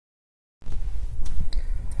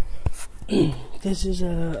This is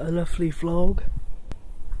a lovely vlog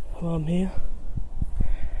while I'm here.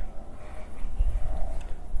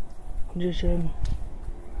 Just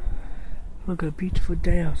look at a beautiful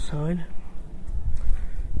day outside.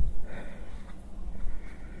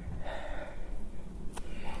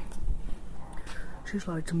 Just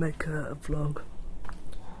like to make a vlog.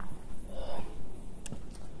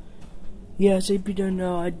 Yes, if you don't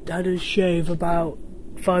know, I had a shave about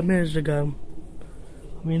 5 minutes ago.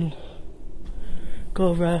 I mean, got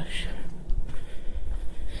a rash.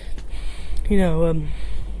 You know,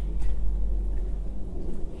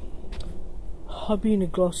 I've been a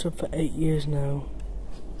glosser for 8 years now.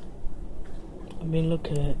 I mean, look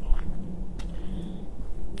at it.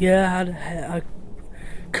 Yeah, I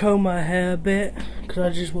combed my hair a bit because I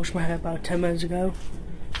just washed my hair about 10 minutes ago.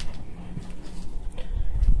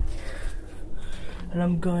 And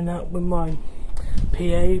I'm going out with my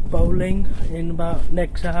PA bowling in about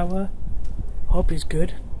next hour. Hope he's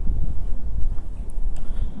good.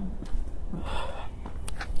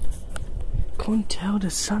 Can't tell the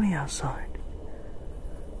sunny outside.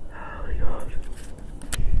 Oh my god.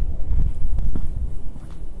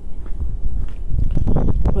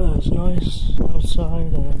 Well, it's nice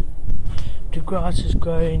outside. The grass is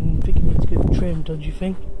growing. I think it needs to get trimmed, don't you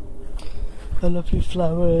think? The lovely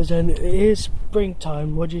flowers, and it is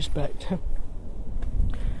springtime. What do you expect?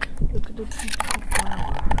 Look at the beautiful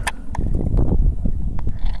flower.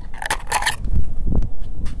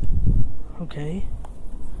 Okay.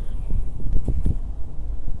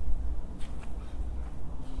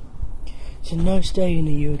 It's a nice day in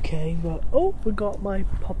the UK, but oh, we got my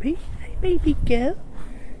puppy. Hey, baby girl,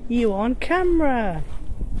 you on camera?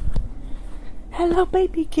 Hello,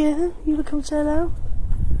 baby girl. You wanna come say hello?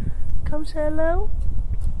 Come say hello.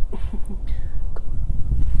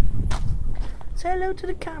 Say hello to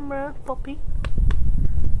the camera, puppy.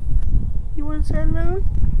 You wanna say hello?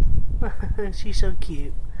 She's so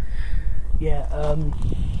cute. Yeah,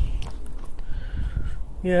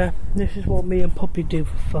 yeah, this is what me and Poppy do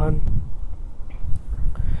for fun.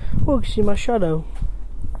 Oh, you can see my shadow.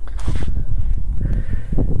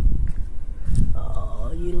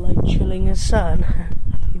 Oh, you like chilling in the sun?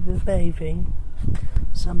 You've been bathing,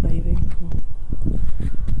 sunbathing.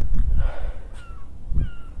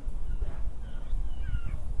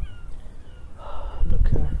 Look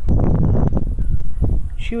at her.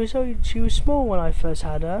 She was small when I first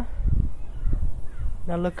had her.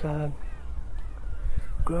 Now look at her,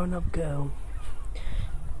 grown up girl.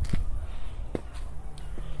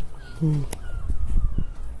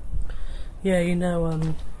 Yeah, you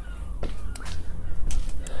know,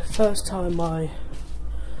 first time I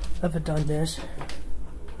ever done this,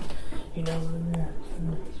 you know,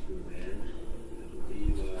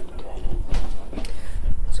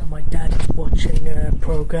 so my dad is watching a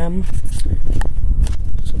program,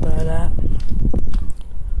 something like that.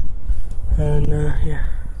 And yeah.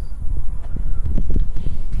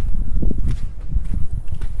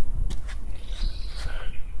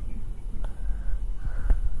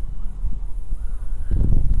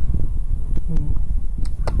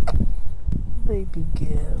 Baby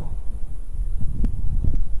girl.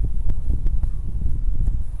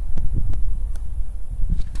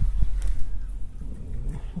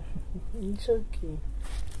 It's so cute.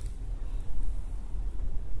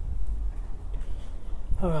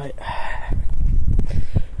 Alright.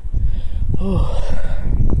 Oh,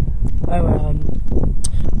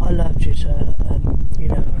 I loved you to, you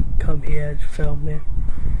know, come here to film me.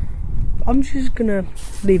 I'm just gonna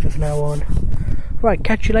leave it from now on. Right,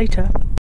 catch you later.